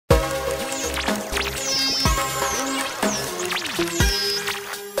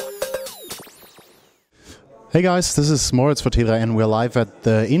Hey guys, this is Moritz Vertedra and we're live at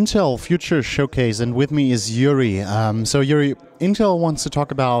the Intel Future Showcase and with me is Yuri. So Yuri, Intel wants to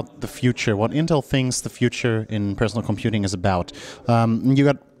talk about the future, what Intel thinks the future in personal computing is about. You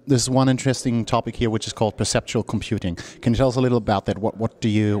got this one interesting topic here which is called perceptual computing. Can you tell us a little about that? What do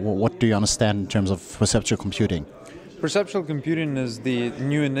you understand in terms of perceptual computing? Perceptual computing is the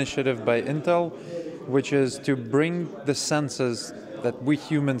new initiative by Intel, which is to bring the senses that we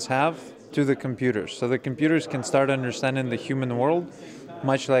humans have to the computers. So the computers can start understanding the human world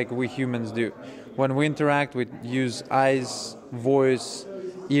much like we humans do. When we interact, we use eyes, voice,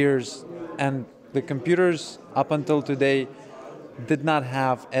 ears, and the computers up until today did not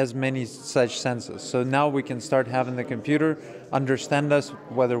have as many such senses. So now we can start having the computer understand us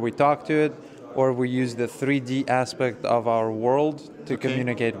whether we talk to it or we use the 3D aspect of our world to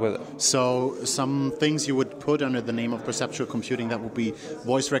communicate with it. So some things you would put under the name of perceptual computing, that would be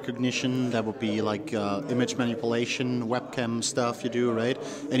voice recognition, that would be like image manipulation, webcam stuff you do, right?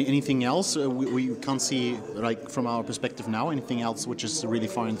 Anything else we can't see, like from our perspective now, anything else which is really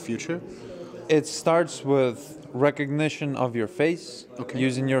far in the future? It starts with recognition of your face,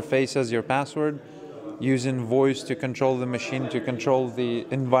 using your face as your password, using voice to control the machine, to control the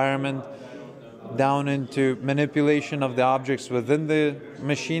environment, down into manipulation of the objects within the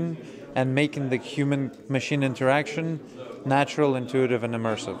machine and making the human-machine interaction natural, intuitive, and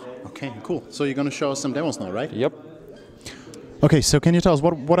immersive. Okay, cool. So you're going to show us some demos now, right? Yep. Okay, so can you tell us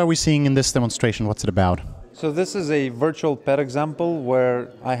what are we seeing in this demonstration? What's it about? So this is a virtual pet example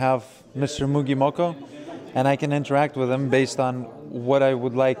where I have Mr. Mugi Moko and I can interact with him based on what I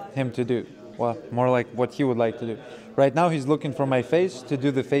would like him to do. Well, more like what he would like to do. Right now he's looking for my face to do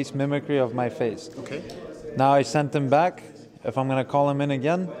the face mimicry of my face. Okay. Now I sent him back. If I'm going to call him in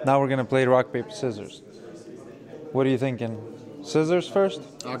again, now we're going to play rock, paper, scissors. What are you thinking? Scissors first?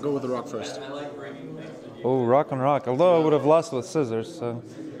 I'll go with the rock first. Oh, rock and rock. Although I would have lost with scissors, so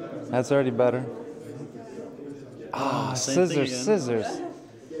that's already better. Ah, scissors, scissors.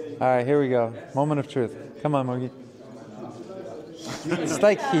 All right, here we go. Moment of truth. Come on, Mugi. It's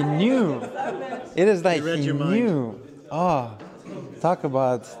like he knew. It is like he knew. Oh, talk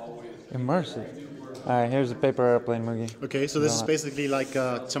about immersive. All right, here's a paper airplane, Mugi. Okay, so this is basically like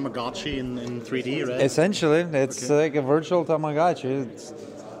a Tamagotchi in 3D, right? Essentially, it's like a virtual Tamagotchi.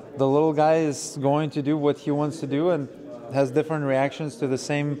 The little guy is going to do what he wants to do and has different reactions to the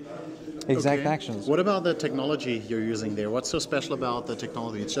same exact actions. What about the technology you're using there? What's so special about the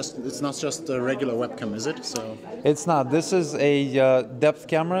technology? It's not just a regular webcam, is it? So it's not. This is a depth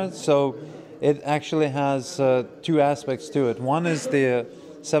camera, so it actually has two aspects to it. One is the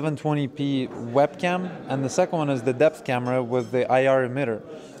 720p webcam, and the second one is the depth camera with the IR emitter.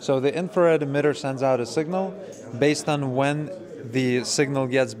 So the infrared emitter sends out a signal based on when the signal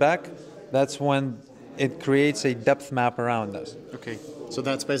gets back. That's when it creates a depth map around us. Okay. So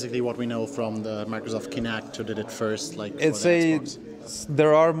that's basically what we know from the Microsoft Kinect, who did it first. Like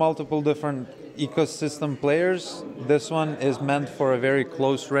there are multiple different ecosystem players. This one is meant for a very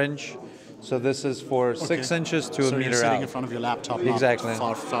close range. So this is for 6 inches to a meter out. So you're sitting in front of your laptop, exactly.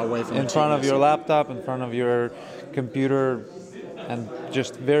 Not far away from in front of your laptop, in front of your computer, and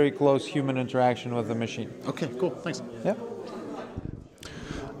just very close human interaction with the machine. Okay, cool. Thanks. Yeah.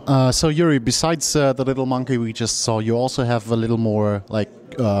 So Yuri, besides the little monkey we just saw, you also have a little more like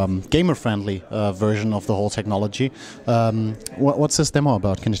gamer-friendly version of the whole technology. What's this demo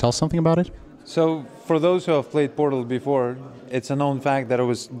about? Can you tell us something about it? So for those who have played Portal before, it's a known fact that it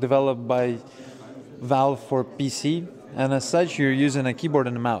was developed by Valve for PC, and as such you're using a keyboard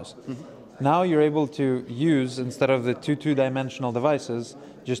and a mouse. Mm-hmm. Now you're able to use, instead of the two-dimensional devices,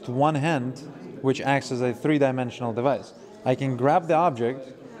 just one hand, which acts as a three-dimensional device. I can grab the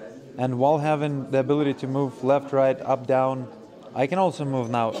object, and while having the ability to move left, right, up, down, I can also move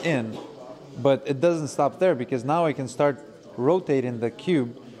now in. But it doesn't stop there, because now I can start rotating the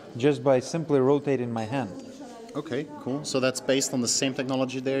cube just by simply rotating my hand. Okay, cool. So that's based on the same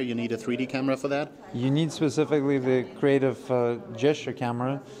technology there? You need a 3D camera for that? You need specifically the creative gesture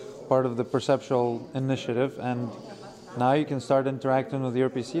camera, part of the Perceptual initiative, and now you can start interacting with your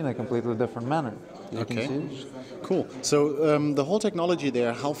PC in a completely different manner. Okay, cool. So the whole technology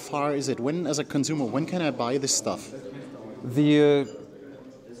there, how far is it? When, as a consumer, when can I buy this stuff? The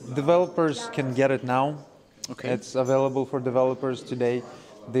developers can get it now. Okay. It's available for developers today.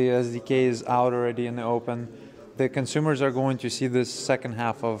 The SDK is out already in the open. The consumers are going to see this second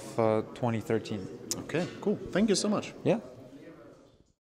half of 2013. Okay, cool. Thank you so much. Yeah.